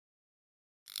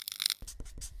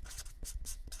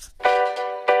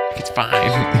It's fine.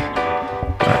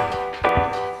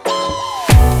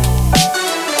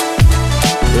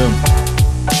 Boom.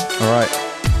 All right.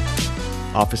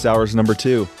 Office hours number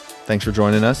 2. Thanks for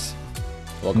joining us.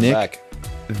 Welcome Nick, back.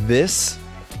 This,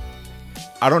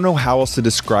 I don't know how else to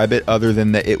describe it other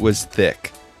than that it was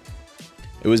thick.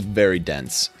 It was very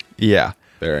dense. Yeah.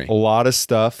 Very. A lot of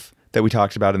stuff that we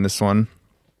talked about in this one.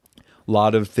 A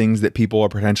lot of things that people are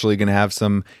potentially going to have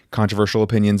some controversial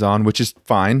opinions on, which is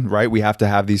fine, right? We have to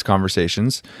have these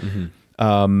conversations.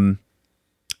 Mm-hmm.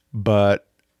 But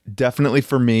definitely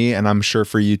for me, and I'm sure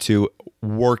for you too,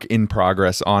 work in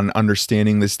progress on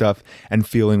understanding this stuff and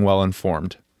feeling well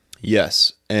informed.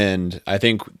 Yes. And I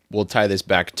think we'll tie this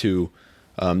back to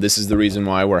this is the reason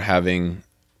why we're having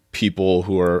people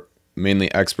who are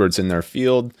mainly experts in their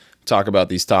field talk about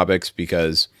these topics,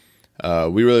 because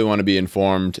we really want to be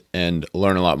informed and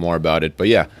learn a lot more about it. But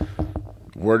yeah,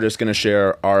 we're just going to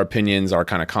share our opinions, our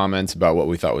kind of comments about what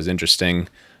we thought was interesting,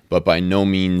 but by no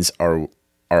means are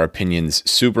our opinions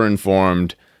super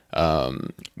informed.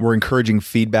 We're encouraging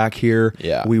feedback here.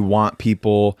 Yeah. We want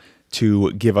people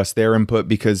to give us their input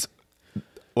because,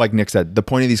 like Nick said, the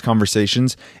point of these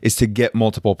conversations is to get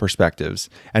multiple perspectives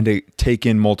and to take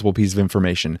in multiple pieces of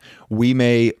information. We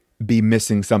may be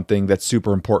missing something that's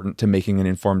super important to making an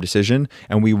informed decision,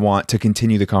 and we want to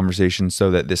continue the conversation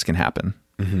so that this can happen.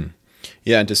 Mm-hmm.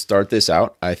 Yeah, and to start this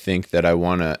out, I think that I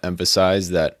want to emphasize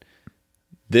that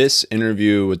this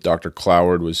interview with Dr.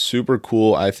 Cloward was super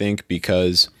cool, I think,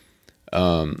 because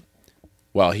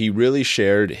while he really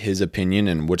shared his opinion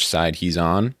and which side he's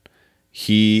on,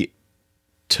 he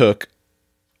took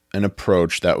an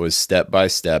approach that was step by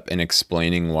step in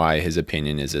explaining why his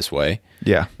opinion is this way.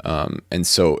 Yeah. And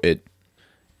so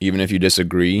even if you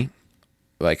disagree,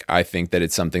 like, I think that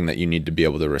it's something that you need to be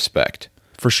able to respect.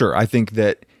 For sure. I think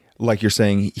that, like you're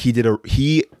saying,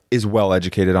 he is well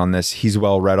educated on this. He's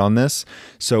well read on this.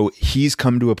 So he's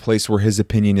come to a place where his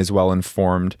opinion is well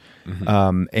informed.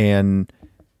 Mm-hmm. And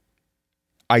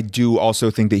I do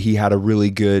also think that he had a really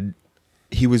good,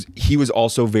 he was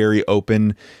also very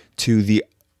open to the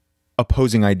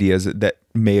opposing ideas that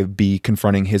may be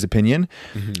confronting his opinion.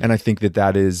 Mm-hmm. And I think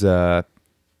that is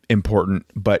important,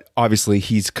 but obviously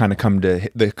he's kind of come to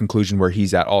the conclusion where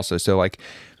he's at also. So like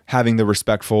having the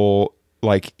respectful,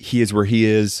 like, he is where he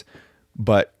is,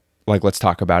 but like, let's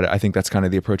talk about it. I think that's kind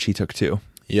of the approach he took too.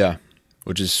 Yeah.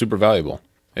 Which is super valuable.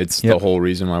 It's the whole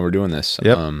reason why we're doing this.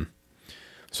 Yep.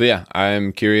 So yeah,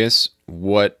 I'm curious,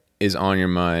 what is on your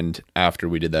mind after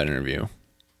we did that interview?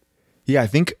 Yeah, I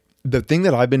think the thing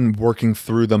that I've been working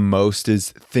through the most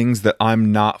is things that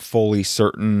I'm not fully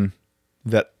certain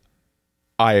that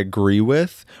I agree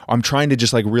with. I'm trying to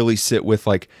just like really sit with,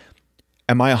 like,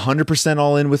 am I 100%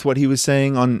 all in with what he was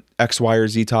saying on X, Y, or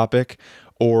Z topic?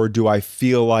 Or do I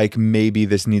feel like maybe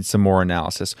this needs some more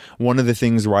analysis? One of the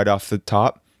things right off the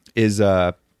top is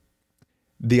the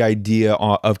idea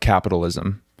of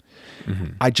capitalism.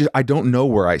 Mm-hmm. I don't know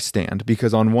where I stand,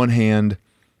 because on one hand,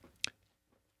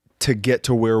 to get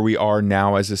to where we are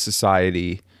now as a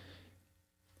society,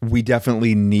 we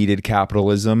definitely needed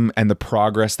capitalism and the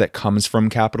progress that comes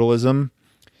from capitalism.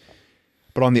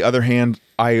 But on the other hand,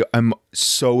 I am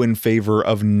so in favor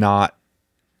of not,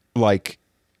 like,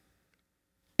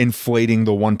 inflating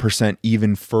the 1%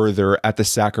 even further at the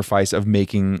sacrifice of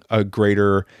making a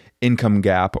greater income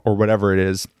gap or whatever it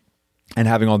is, and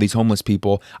having all these homeless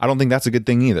people. I don't think that's a good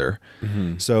thing either.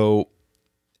 Mm-hmm. So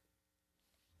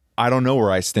I don't know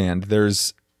where I stand.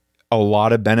 There's a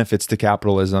lot of benefits to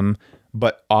capitalism,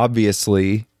 but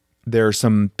obviously there are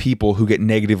some people who get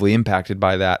negatively impacted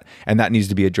by that, and that needs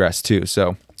to be addressed too.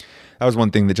 So that was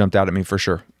one thing that jumped out at me for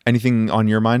sure. Anything on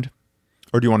your mind,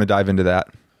 or do you want to dive into that?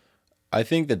 I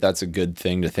think that that's a good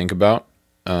thing to think about.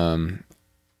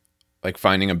 Like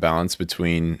finding a balance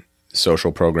between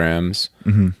social programs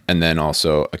mm-hmm. and then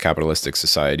also a capitalistic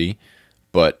society.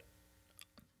 But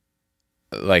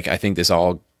like, I think this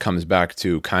all comes back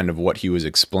to kind of what he was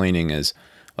explaining is,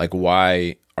 like,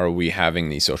 why are we having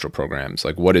these social programs?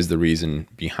 Like, what is the reason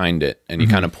behind it? And he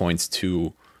mm-hmm. kind of points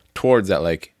towards that,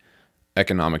 like,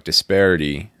 economic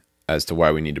disparity as to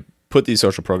why we need to put these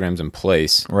social programs in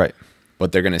place. Right.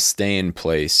 But they're going to stay in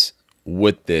place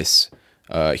with this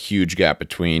huge gap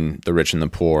between the rich and the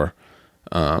poor.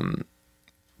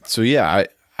 So yeah,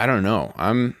 I don't know.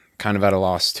 I'm kind of at a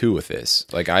loss too with this.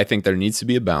 Like, I think there needs to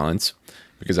be a balance,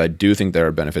 because I do think there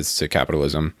are benefits to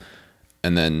capitalism,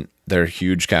 and then there are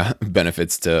huge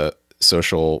benefits to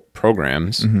social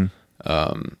programs,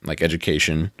 mm-hmm. Like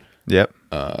education. Yep.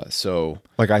 So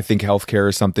like, I think healthcare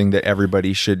is something that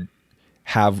everybody should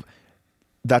have.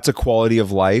 That's a quality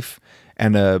of life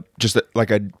and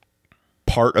like a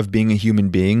part of being a human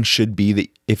being should be that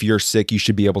if you're sick, you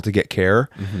should be able to get care.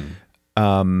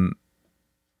 I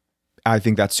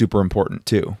think that's super important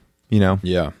too, you know?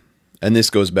 Yeah. And this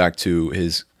goes back to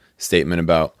his statement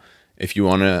about if you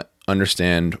want to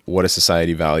understand what a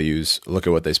society values, look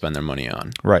at what they spend their money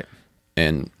on. Right.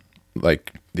 And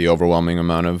like the overwhelming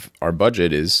amount of our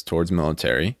budget is towards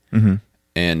military.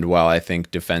 And while I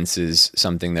think defense is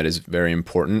something that is very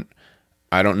important,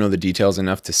 I don't know the details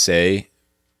enough to say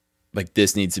like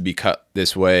this needs to be cut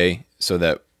this way so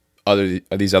that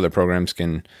these other programs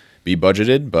can be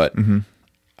budgeted. But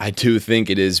I do think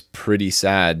it is pretty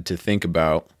sad to think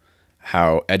about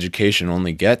how education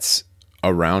only gets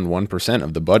around 1%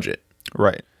 of the budget.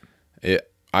 Right.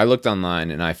 I looked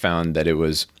online and I found that there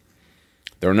were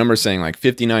numbers saying like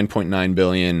 59.9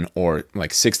 billion or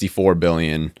like 64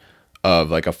 billion of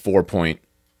like a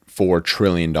 $4.4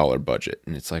 trillion budget.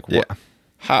 And it's like, what? Yeah.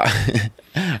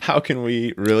 How can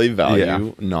we really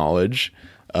value knowledge,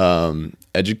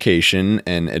 education,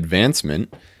 and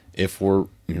advancement if we're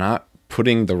not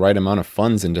putting the right amount of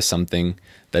funds into something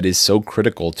that is so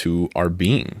critical to our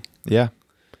being? Yeah.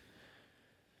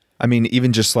 I mean,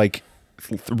 even just like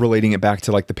relating it back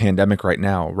to like the pandemic right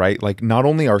now, right? Like not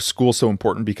only are schools so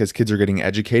important because kids are getting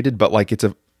educated, but like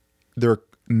they're a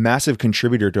massive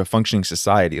contributor to a functioning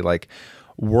society. Like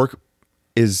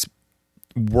workplaces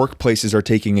are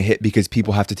taking a hit because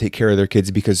people have to take care of their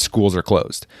kids because schools are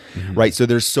closed, right? So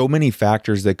there's so many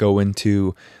factors that go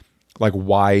into like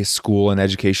why school and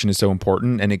education is so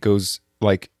important. And it goes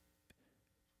like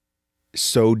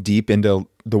so deep into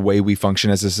the way we function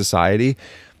as a society.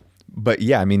 But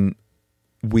yeah, I mean,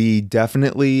 we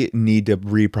definitely need to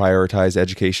reprioritize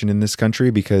education in this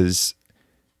country because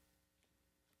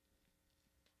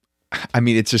I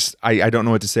mean, it's just, I don't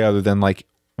know what to say other than like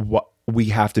what we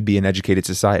have to be an educated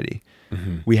society.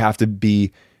 We have to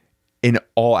be in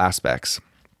all aspects.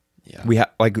 Yeah. We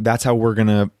have like, that's how we're going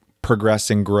to progress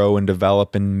and grow and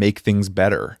develop and make things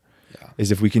better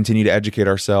is if we continue to educate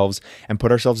ourselves and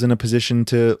put ourselves in a position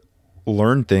to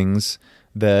learn things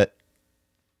that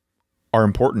are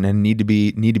important and need to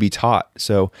be taught.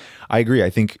 So I agree. I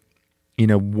think, you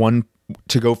know,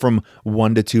 to go from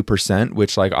 1% to 2%,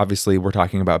 which like, obviously we're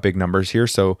talking about big numbers here.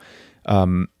 So,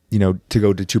 you know, to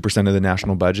go to 2% of the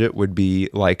national budget would be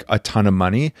like a ton of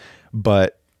money,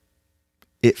 but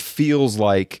it feels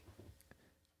like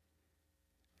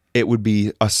it would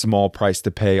be a small price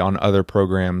to pay on other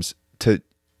programs to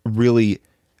really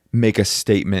make a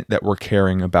statement that we're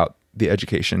caring about the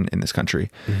education in this country.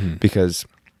 Because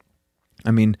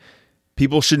I mean,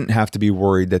 people shouldn't have to be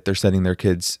worried that they're sending their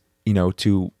kids, you know,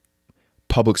 to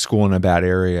public school in a bad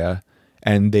area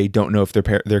and they don't know if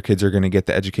their kids are going to get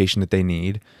the education that they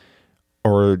need,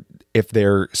 or if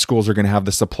their schools are going to have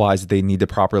the supplies that they need to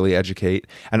properly educate.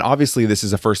 And obviously this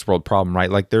is a first world problem, right?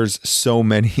 Like there's so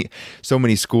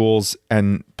many schools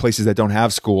and places that don't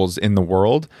have schools in the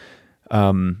world.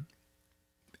 And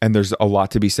there's a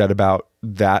lot to be said about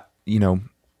that, you know,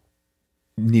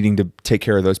 needing to take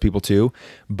care of those people too.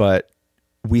 But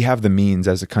we have the means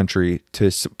as a country to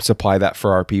supply that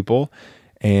for our people.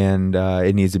 And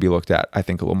it needs to be looked at, I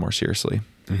think, a little more seriously.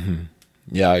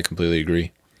 Yeah, I completely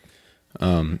agree.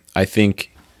 I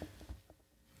think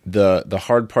the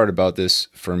hard part about this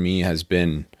for me has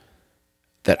been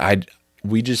that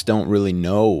we just don't really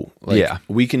know. Like,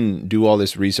 we can do all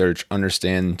this research,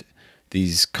 understand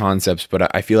these concepts,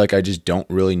 but I feel like I just don't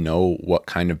really know what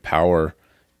kind of power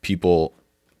people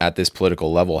at this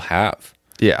political level have.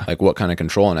 Yeah. Like what kind of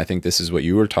control. And I think this is what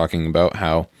you were talking about,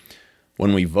 how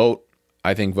when we vote,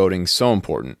 I think voting's so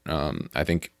important. I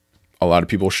think a lot of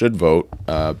people should vote.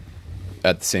 At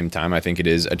the same time, I think it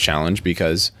is a challenge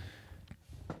because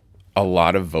a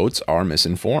lot of votes are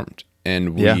misinformed,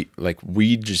 and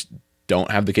we just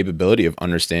don't have the capability of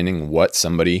understanding what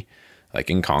somebody like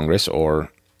in Congress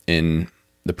or in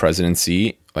the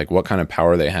presidency, like what kind of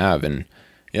power they have. And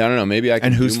I don't know, maybe I can.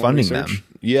 And who's funding them?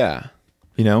 Yeah.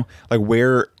 You know, like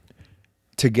where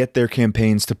to get their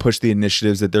campaigns to push the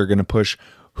initiatives that they're going to push.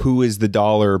 Who is the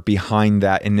dollar behind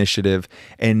that initiative?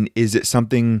 And is it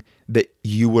something that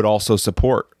you would also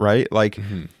support, right? Like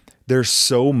there's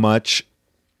so much,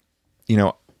 you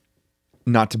know,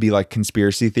 not to be like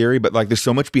conspiracy theory, but like there's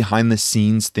so much behind the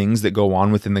scenes things that go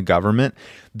on within the government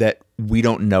that we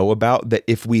don't know about, that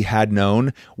if we had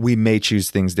known, we may choose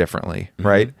things differently.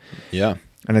 Right. Yeah.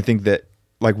 And I think that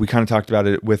like we kind of talked about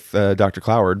it with Dr.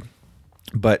 Cloward,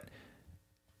 but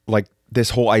like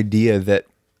this whole idea that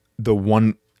the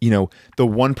 1%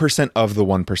 of the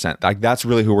 1%, like that's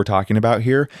really who we're talking about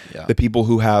here. Yeah. The people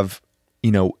who have,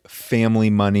 you know,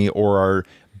 family money or are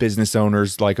business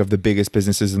owners, like of the biggest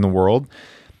businesses in the world.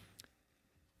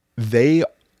 they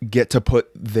get to put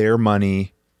their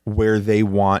money where they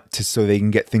want to, so they can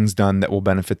get things done that will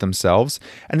benefit themselves.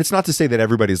 And it's not to say that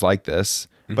everybody's like this,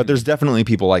 but there's definitely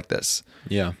people like this.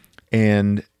 Yeah.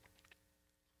 And,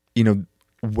 you know,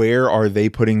 where are they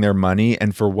putting their money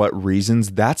and for what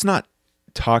reasons? That's not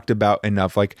talked about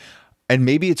enough. Like, and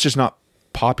maybe it's just not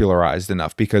popularized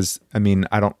enough because, I mean,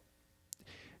 I don't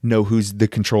know who's the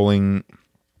controlling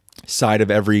side of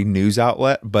every news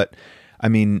outlet, but I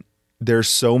mean, there's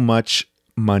so much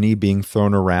money being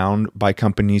thrown around by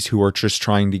companies who are just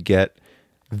trying to get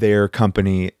their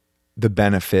company the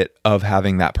benefit of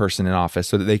having that person in office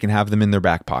so that they can have them in their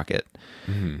back pocket.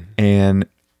 And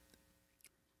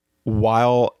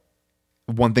while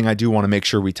one thing I do want to make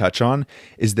sure we touch on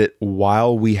is that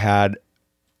while we had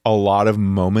a lot of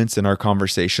moments in our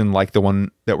conversation, like the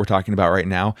one that we're talking about right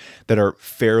now, that are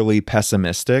fairly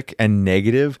pessimistic and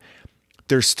negative,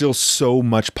 there's still so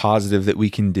much positive that we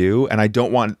can do. And I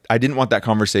didn't want that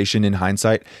conversation in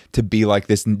hindsight to be like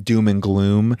this doom and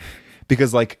gloom,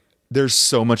 because like there's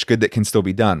so much good that can still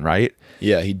be done, right?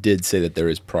 Yeah, he did say that there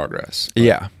is progress.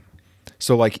 Yeah.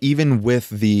 So like even with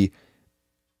the,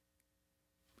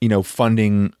 you know,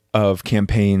 funding of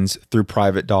campaigns through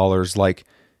private dollars, like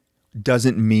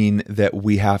doesn't mean that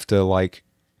we have to like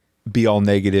be all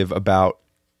negative about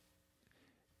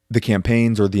the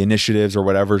campaigns or the initiatives or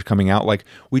whatever's coming out. Like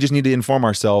we just need to inform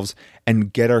ourselves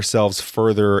and get ourselves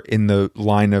further in the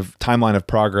timeline of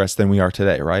progress than we are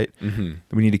today. Right.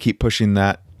 We need to keep pushing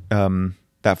that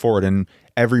forward, and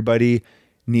everybody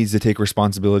needs to take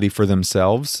responsibility for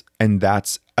themselves. And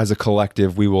that's, as a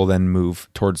collective, we will then move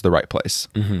towards the right place.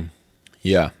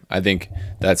 Yeah, I think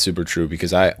that's super true,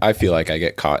 because I feel like I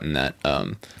get caught in that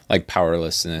like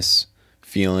powerlessness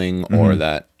feeling, or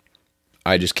that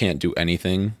I just can't do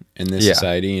anything in this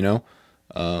society, you know?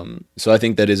 So I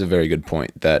think that is a very good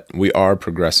point, that we are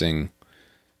progressing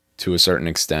to a certain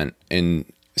extent in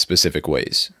specific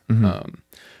ways.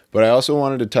 But I also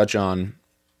wanted to touch on,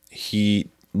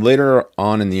 later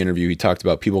on in the interview, he talked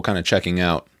about people kind of checking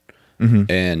out.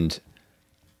 And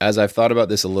as I've thought about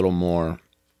this a little more,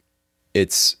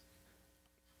 it's,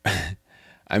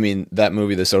 I mean, that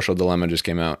movie, The Social Dilemma, just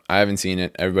came out. I haven't seen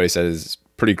it. Everybody says it's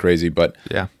pretty crazy, but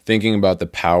thinking about the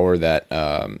power that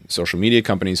social media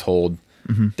companies hold,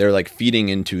 they're like feeding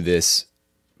into this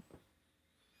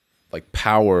like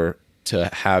power to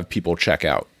have people check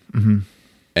out.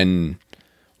 And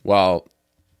while,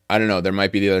 I don't know, there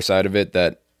might be the other side of it,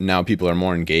 that now people are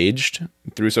more engaged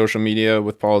through social media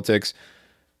with politics,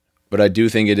 but I do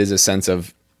think it is a sense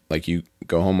of like, you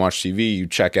go home, watch TV, you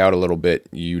check out a little bit,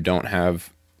 you don't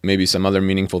have maybe some other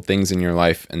meaningful things in your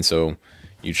life, and so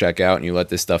you check out and you let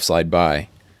this stuff slide by.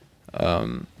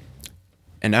 And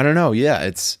I don't know, yeah,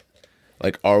 it's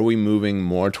like, are we moving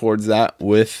more towards that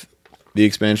with the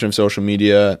expansion of social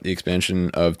media, the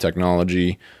expansion of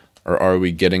technology, or are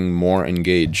we getting more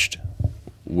engaged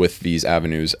with these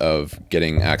avenues of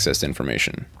getting access to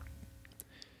information?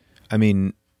 I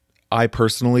mean, I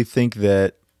personally think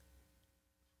that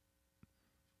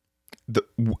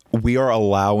we are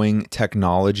allowing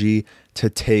technology to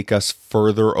take us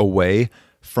further away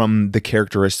from the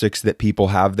characteristics that people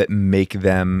have that make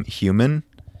them human.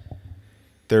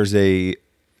 There's a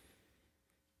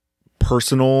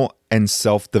personal and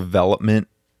self-development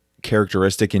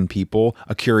characteristic in people,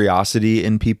 a curiosity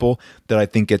in people, that I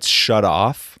think gets shut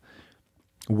off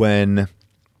when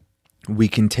we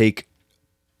can take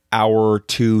our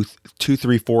 2,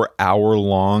 3, 4 hour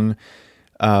long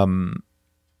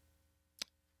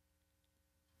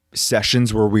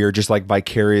sessions where we are just like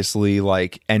vicariously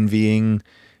like envying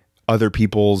other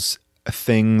people's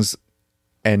things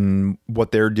and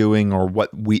what they're doing or what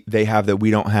they have that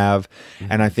we don't have.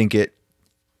 And I think it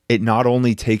not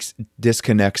only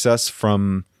disconnects us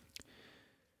from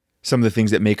some of the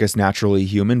things that make us naturally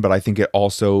human, but I think it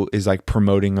also is like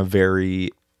promoting a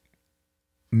very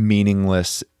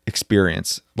meaningless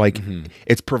experience. Like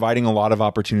it's providing a lot of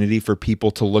opportunity for people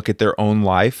to look at their own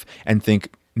life and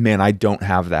think, man, I don't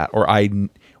have that, or I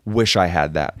wish I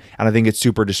had that. And I think it's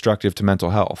super destructive to mental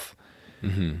health.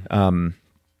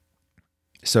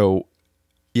 So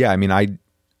yeah, I mean,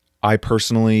 I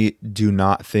personally do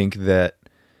not think that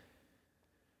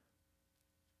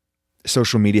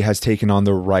social media has taken on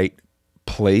the right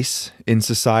place in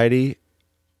society.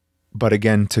 But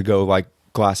again, to go like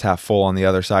glass half full on the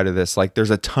other side of this, like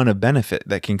there's a ton of benefit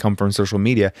that can come from social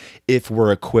media if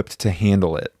we're equipped to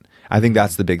handle it. I think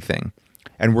that's the big thing.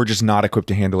 And we're just not equipped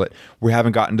to handle it. We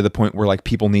haven't gotten to the point where like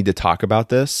people need to talk about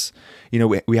this. You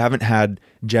know, we haven't had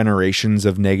generations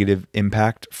of negative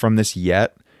impact from this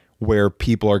yet, where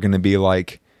people are going to be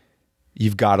like,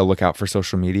 you've got to look out for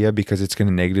social media because it's going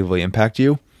to negatively impact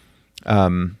you.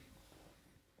 But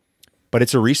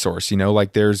it's a resource,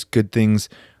 like there's good things,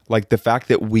 like the fact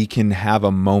that we can have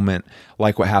a moment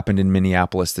like what happened in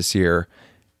Minneapolis this year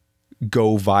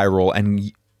go viral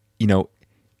and,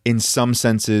 in some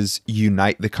senses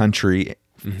unite the country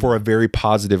for a very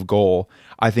positive goal,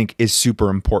 I think is super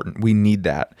important. We need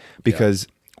that because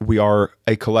we are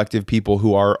a collective people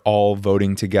who are all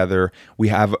voting together. We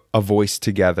have a voice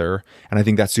together. And I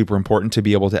think that's super important to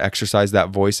be able to exercise that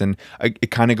voice. And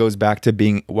it kind of goes back to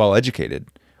being well educated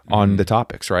on the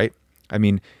topics, right? I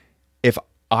mean, if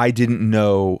I didn't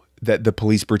know that the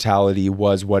police brutality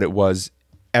was what it was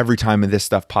every time this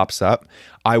stuff pops up,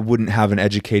 I wouldn't have an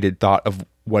educated thought of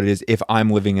what it is if I'm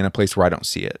living in a place where I don't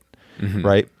see it,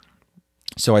 right?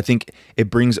 So I think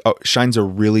it shines a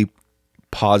really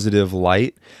positive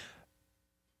light.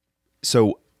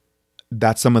 So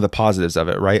that's some of the positives of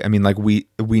it, right? I mean, like we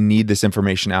need this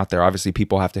information out there. Obviously,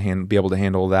 people have to be able to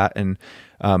handle that, and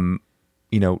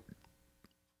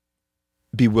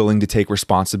be willing to take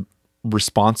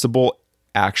responsible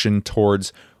action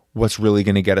towards what's really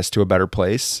going to get us to a better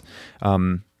place.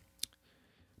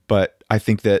 But I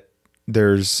think that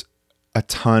there's a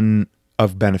ton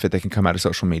of benefit that can come out of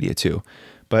social media too.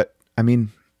 But I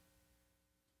mean,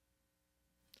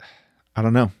 I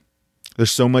don't know.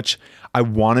 There's so much. I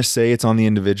want to say it's on the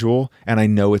individual, and I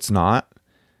know it's not.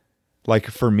 Like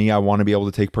for me, I want to be able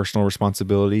to take personal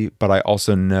responsibility, but I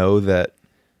also know that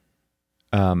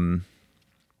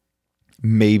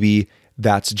maybe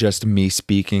that's just me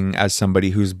speaking as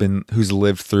somebody who's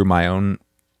lived through my own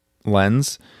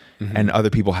lens, and other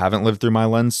people haven't lived through my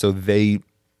lens, so they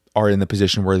are in the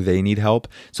position where they need help.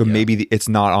 So maybe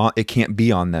it can't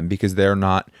be on them because they're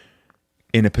not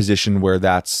in a position where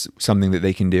that's something that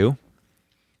they can do.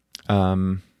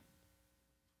 I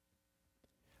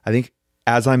think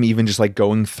as I'm even just like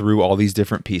going through all these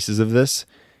different pieces of this,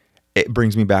 it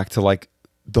brings me back to like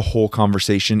the whole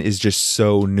conversation is just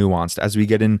so nuanced. As we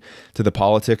get into the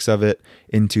politics of it,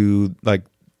 into like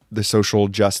the social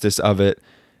justice of it,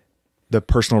 the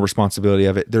personal responsibility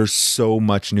of it, there's so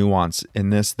much nuance in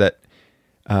this that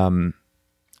I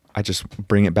just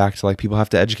bring it back to like people have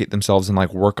to educate themselves and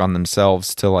like work on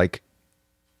themselves to like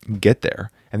get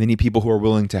there. And they need people who are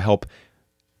willing to help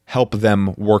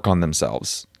them work on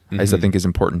themselves, as I think is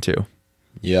important too.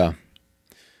 Yeah.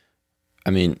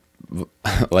 I mean,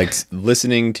 like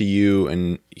listening to you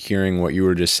and hearing what you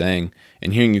were just saying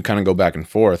and hearing you kind of go back and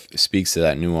forth speaks to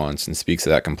that nuance and speaks to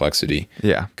that complexity.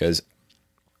 Yeah. Because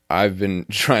I've been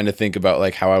trying to think about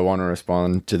like how I want to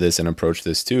respond to this and approach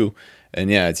this too. And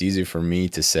yeah, it's easy for me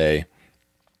to say,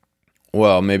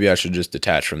 well, maybe I should just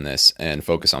detach from this and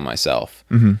focus on myself.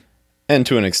 And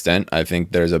to an extent, I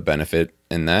think there's a benefit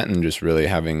in that and just really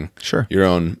having your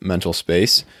own mental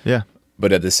space. Yeah.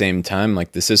 But at the same time,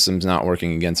 like the system's not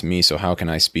working against me. So how can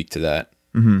I speak to that?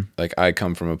 Like I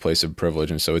come from a place of privilege.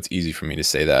 And so it's easy for me to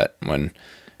say that when,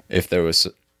 if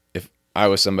I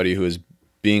was somebody who was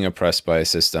being oppressed by a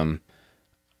system,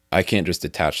 I can't just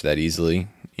detach that easily.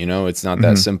 It's not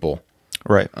that simple.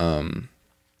 Right.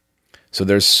 So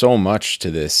there's so much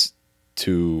to this,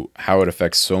 to how it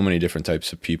affects so many different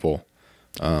types of people.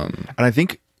 And I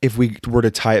think if we were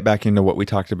to tie it back into what we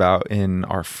talked about in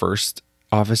our first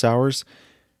office hours,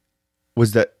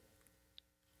 was that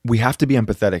we have to be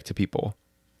empathetic to people.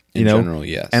 In general,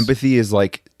 yes. Empathy is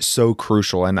like so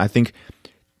crucial. And I think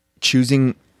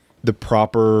choosing the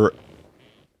proper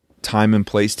time and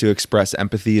place to express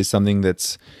empathy is something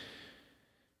it's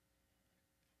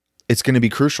going to be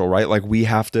crucial, right? Like we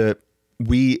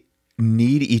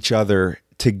need each other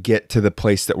to get to the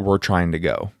place that we're trying to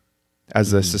go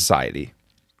as a society.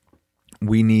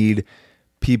 We need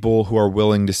people who are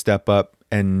willing to step up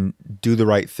and do the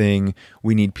right thing.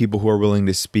 We need people who are willing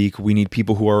to speak. We need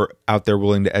people who are out there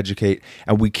willing to educate.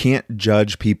 And we can't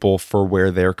judge people for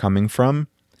where they're coming from.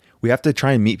 We have to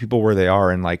try and meet people where they are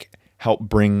and like help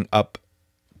bring up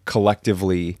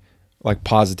collectively like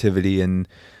positivity and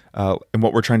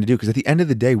what we're trying to do. Because at the end of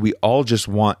the day, we all just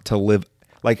want to live.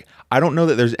 Like, I don't know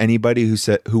that there's anybody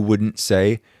who wouldn't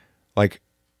say, like,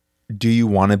 do you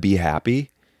want to be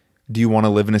happy? Do you want to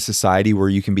live in a society where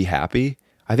you can be happy?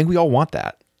 I think we all want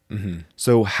that.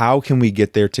 So how can we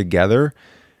get there together?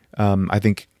 I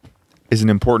think is an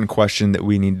important question that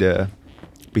we need to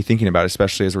be thinking about,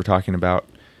 especially as we're talking about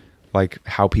like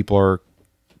how people are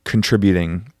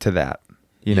contributing to that,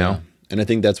 you know? And I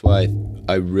think that's why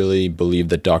I really believe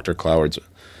that Dr. Cloward's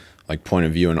like point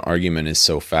of view and argument is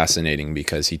so fascinating,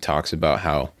 because he talks about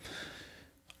how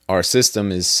our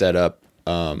system is set up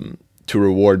to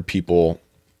reward people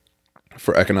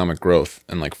for economic growth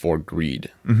and like for greed,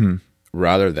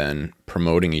 rather than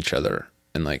promoting each other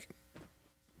and like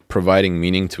providing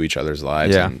meaning to each other's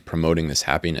lives Yeah. and promoting this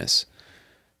happiness.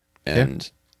 And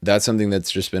that's something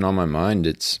that's just been on my mind.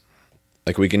 It's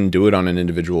like we can do it on an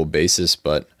individual basis,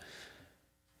 but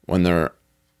when there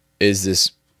is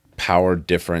this power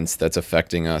difference that's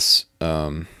affecting us,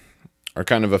 or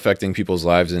kind of affecting people's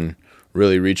lives and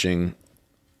really reaching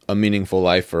a meaningful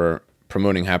life or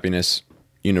promoting happiness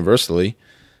universally,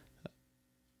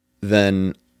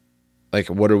 then like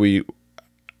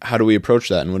how do we approach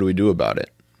that and what do we do about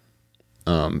it?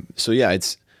 So yeah,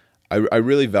 I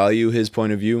really value his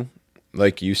point of view.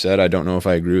 Like you said, I don't know if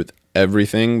I agree with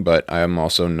everything, but I am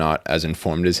also not as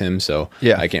informed as him, so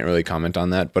I can't really comment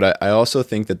on that. But I also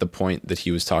think that the point that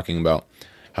he was talking about,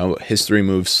 how history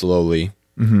moves slowly,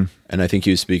 and I think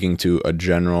he was speaking to a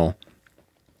general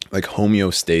like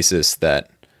homeostasis that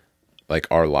like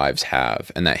our lives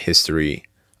have, and that history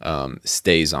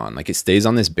stays on. Like it stays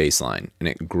on this baseline and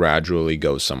it gradually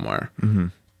goes somewhere.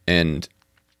 And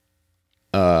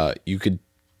you could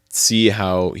see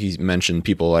how he mentioned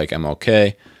people like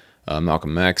MLK,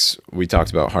 Malcolm X. We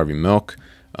talked about Harvey Milk.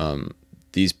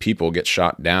 These people get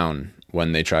shot down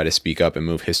when they try to speak up and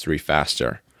move history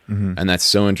faster. And that's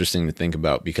so interesting to think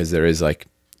about because there is like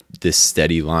this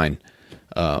steady line.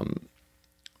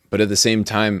 But at the same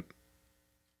time,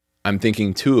 I'm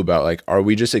thinking too about like, are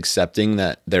we just accepting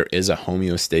that there is a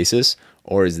homeostasis,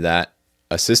 or is that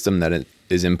a system that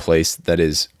is in place that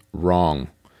is wrong,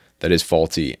 that is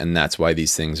faulty, and that's why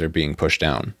these things are being pushed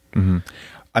down?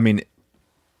 I mean,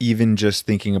 even just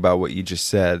thinking about what you just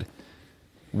said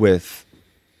with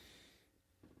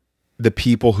the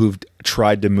people who've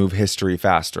tried to move history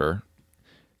faster,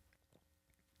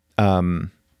 and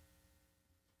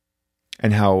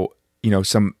how, you know,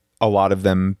 a lot of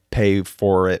them pay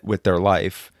for it with their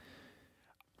life.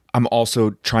 I'm also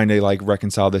trying to like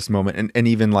reconcile this moment, and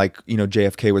even like, you know,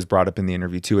 JFK was brought up in the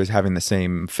interview too as having the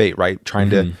same fate, right? Trying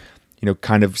to, you know,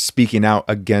 kind of speaking out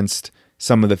against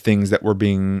some of the things that were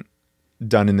being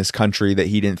done in this country that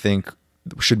he didn't think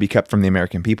should be kept from the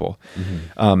American people.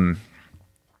 I'm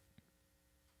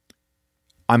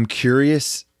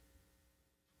curious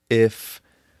if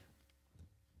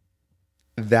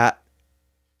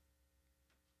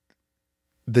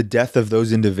the death of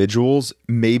those individuals,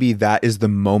 maybe that is the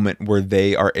moment where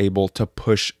they are able to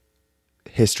push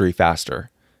history faster.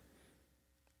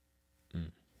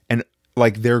 And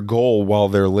like their goal while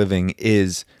they're living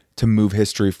is to move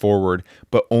history forward,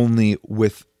 but only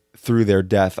through their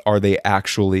death are they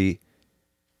actually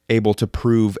able to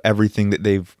prove everything that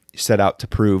they've set out to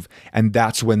prove. And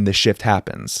that's when the shift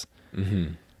happens.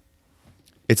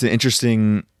 It's an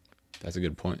interesting... That's a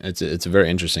good point. It's a very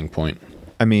interesting point.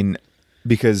 I mean,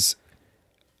 because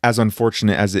as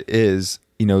unfortunate as it is,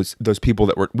 you know, those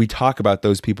people we talk about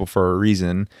those people for a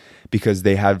reason, because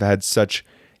they have had such,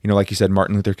 you know, like you said,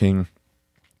 Martin Luther King,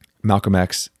 Malcolm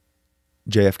X,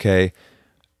 JFK,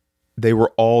 they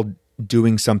were all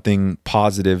doing something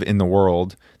positive in the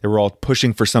world. They were all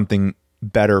pushing for something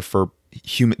better for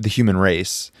the human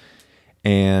race.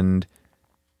 And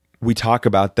we talk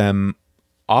about them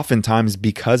oftentimes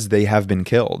because they have been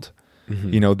killed.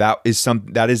 You know, that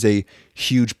is a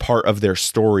huge part of their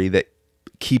story that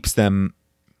keeps them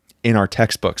in our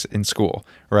textbooks in school,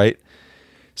 right?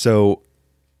 So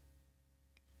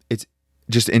it's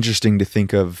just interesting to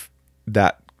think of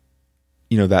that,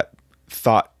 you know, that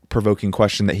thought-provoking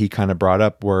question that he kind of brought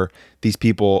up, where these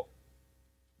people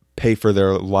pay for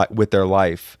with their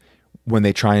life when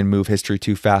they try and move history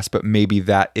too fast, but maybe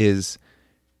that is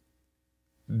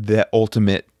the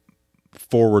ultimate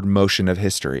forward motion of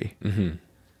history.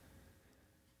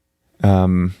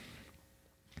 No,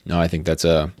 I think I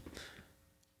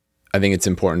think it's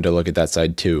important to look at that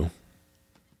side too.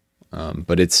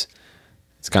 But it's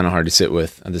kind of hard to sit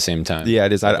with at the same time. Yeah,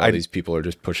 it is. Like all these people are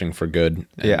just pushing for good.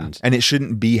 And it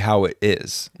shouldn't be how it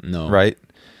is. No. Right?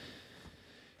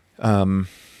 But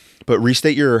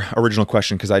restate your original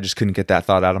question, because I just couldn't get that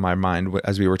thought out of my mind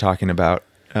as we were talking about.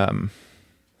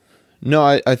 No,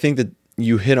 I think that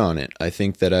you hit on it. I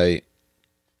think that I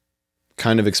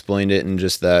kind of explained it in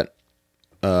just that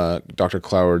Dr.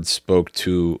 Cloward spoke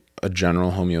to a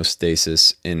general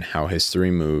homeostasis in how history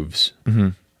moves.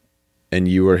 And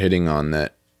you were hitting on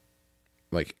that,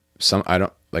 like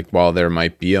while there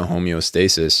might be a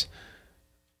homeostasis,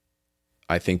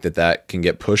 I think that can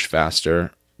get pushed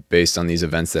faster based on these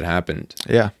events that happened.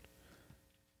 Yeah.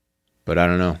 But I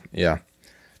don't know. Yeah.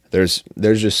 There's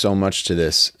just so much to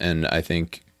this. And I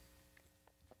think,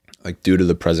 like, due to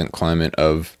the present climate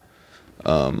of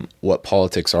what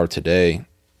politics are today,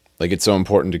 like, it's so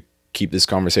important to keep this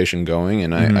conversation going.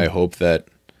 And I hope that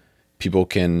people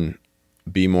can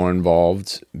be more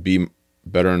involved, be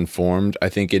better informed. I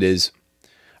think it is,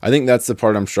 I think that's the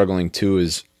part I'm struggling too,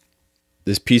 is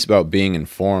this piece about being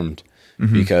informed,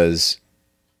 because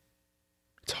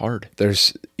it's hard.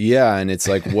 And it's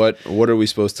like, what are we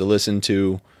supposed to listen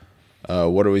to?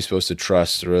 What are we supposed to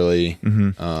trust, really?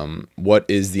 What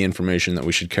is the information that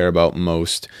we should care about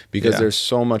most? Because there's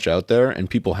so much out there, and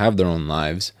people have their own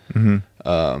lives.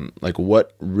 Like,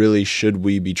 what really should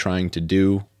we be trying to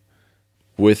do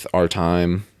with our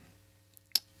time?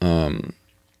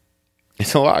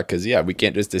 It's a lot, because we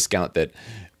can't just discount that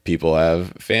people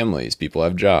have families, people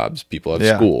have jobs, people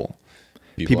have school.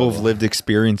 People have lived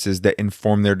experiences that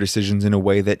inform their decisions in a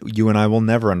way that you and I will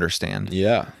never understand.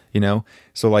 Yeah. You know?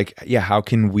 So like, how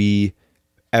can we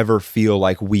ever feel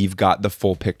like we've got the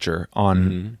full picture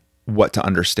on what to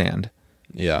understand?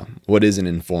 Yeah. What is an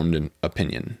informed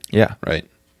opinion? Yeah. Right.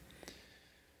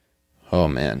 Oh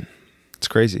man. It's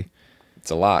crazy.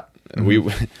 It's a lot.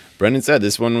 Brendan said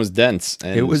this one was dense.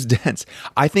 And it was dense.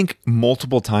 I think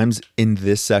multiple times in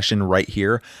this session right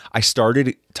here, I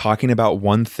started talking about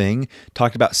one thing,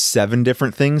 talked about 7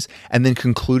 different things, and then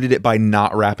concluded it by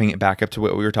not wrapping it back up to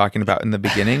what we were talking about in the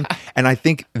beginning. And I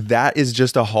think that is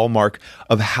just a hallmark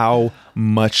of how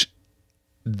much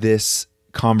this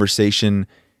conversation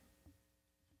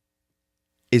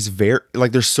is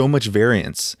like there's so much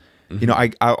variance. You know,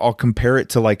 I'll compare it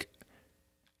to like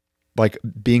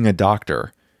being a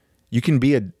doctor. You can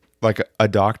be a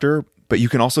doctor, but you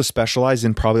can also specialize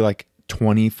in probably like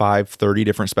 25, 30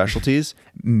 different specialties,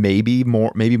 maybe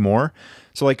more.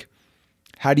 So like,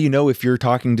 how do you know if you're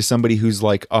talking to somebody who's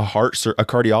like a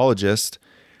cardiologist,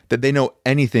 that they know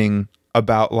anything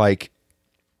about like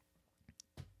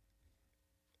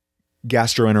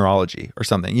gastroenterology or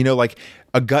something? You know, like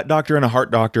a gut doctor and a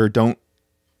heart doctor don't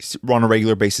on a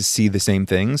regular basis see the same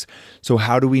things. So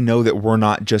how do we know that we're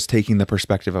not just taking the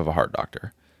perspective of a heart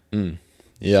doctor?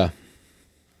 Yeah.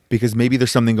 Because maybe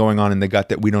there's something going on in the gut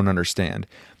that we don't understand.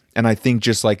 And I think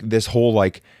just like this whole,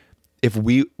 like, if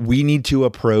we need to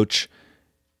approach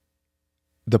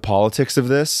the politics of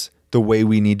this the way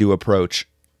we need to approach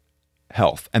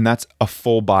health, and that's a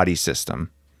full body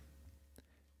system.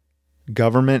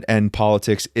 Government and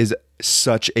politics is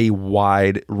such a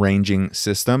wide ranging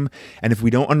system. And if we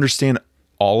don't understand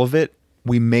all of it,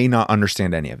 we may not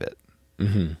understand any of it.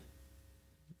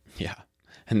 Yeah.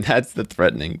 And that's the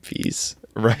threatening piece.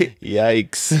 Right?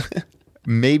 Yikes.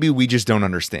 Maybe we just don't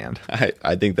understand.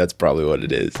 I think that's probably what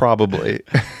it is. Probably.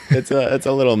 It's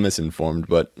a little misinformed,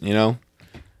 but you know,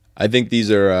 I think these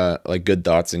are like good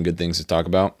thoughts and good things to talk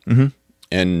about.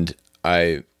 And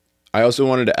I also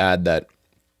wanted to add that,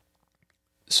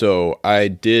 so I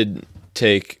did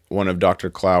take one of Dr.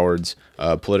 Cloward's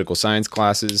political science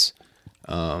classes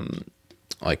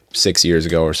like 6 years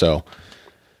ago or so.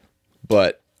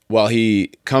 But while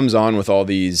he comes on with all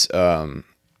these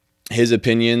his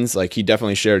opinions, like he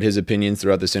definitely shared his opinions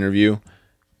throughout this interview,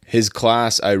 his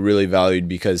class I really valued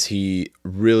because he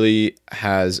really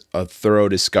has a thorough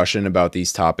discussion about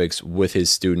these topics with his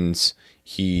students.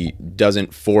 He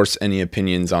doesn't force any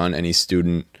opinions on any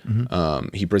student.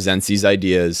 He presents these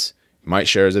ideas, might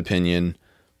share his opinion,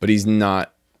 but he's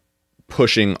not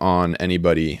pushing on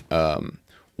anybody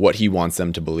what he wants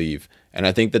them to believe. And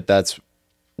I think that that's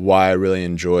why I really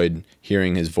enjoyed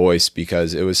hearing his voice,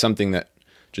 because it was something that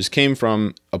just came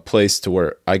from a place to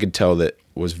where I could tell that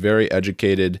was very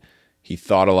educated. He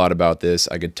thought a lot about this.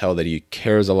 I could tell that he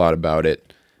cares a lot about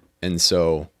it. And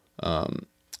so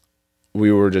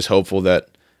we were just hopeful that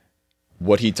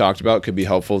what he talked about could be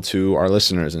helpful to our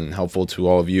listeners and helpful to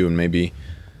all of you, and maybe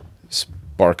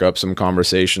spark up some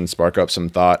conversation, spark up some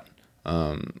thought.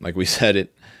 Like we said,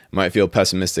 it might feel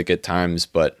pessimistic at times,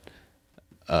 but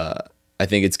I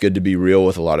think it's good to be real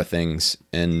with a lot of things.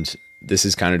 And this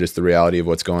is kind of just the reality of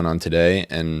what's going on today.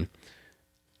 And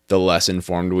the less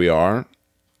informed we are,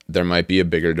 there might be a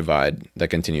bigger divide that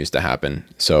continues to happen.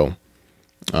 So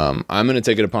I'm going to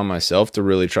take it upon myself to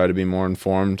really try to be more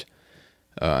informed.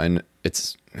 And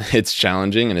it's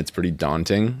challenging and it's pretty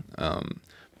daunting.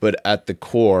 But at the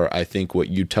core, I think what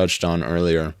you touched on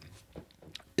earlier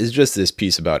is just this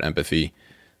piece about empathy.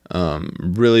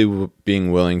 Really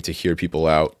being willing to hear people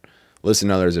out, listen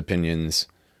to others' opinions,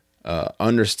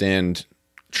 understand,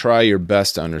 try your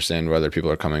best to understand where other people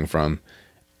are coming from,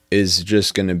 is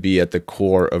just going to be at the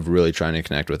core of really trying to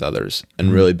connect with others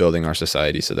and really building our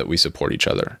society so that we support each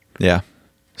other. Yeah.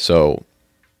 So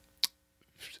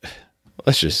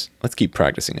let's keep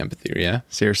practicing empathy. Yeah.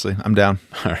 Seriously, I'm down.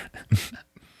 All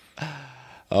right.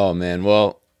 Oh man.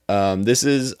 Well, this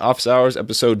is Office Hours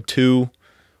episode 2.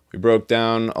 We broke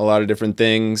down a lot of different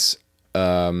things.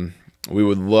 We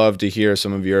would love to hear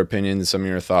some of your opinions, some of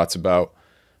your thoughts about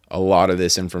a lot of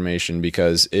this information,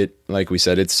 because it, like we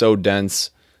said, it's so dense.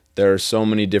 there are so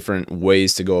many different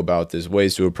ways to go about this,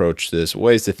 ways to approach this,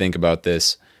 ways to think about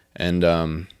this. And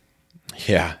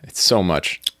yeah, it's so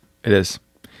much. It is.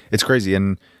 It's crazy.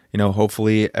 And,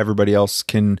 hopefully everybody else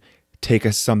can take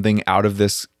us something out of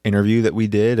this interview that we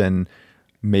did and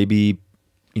maybe,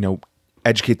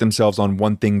 educate themselves on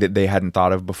one thing that they hadn't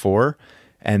thought of before.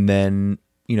 And then,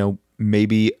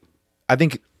 maybe, I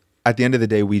think at the end of the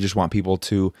day, we just want people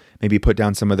to maybe put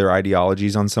down some of their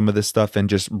ideologies on some of this stuff and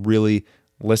just really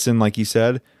listen, like you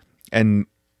said, and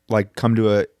like come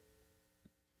to a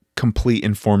complete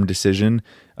informed decision,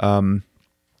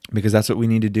 because that's what we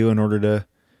need to do in order to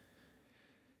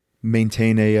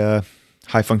maintain a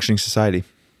high functioning society.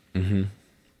 Mm-hmm.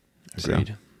 Agreed.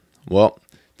 So. Well,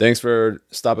 thanks for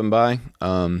stopping by.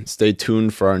 Stay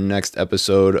tuned for our next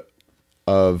episode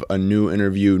of a new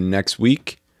interview next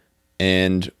week.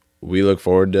 And we look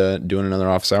forward to doing another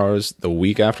office hours the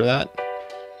week after that.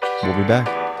 We'll be back.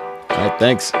 All right.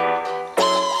 Thanks.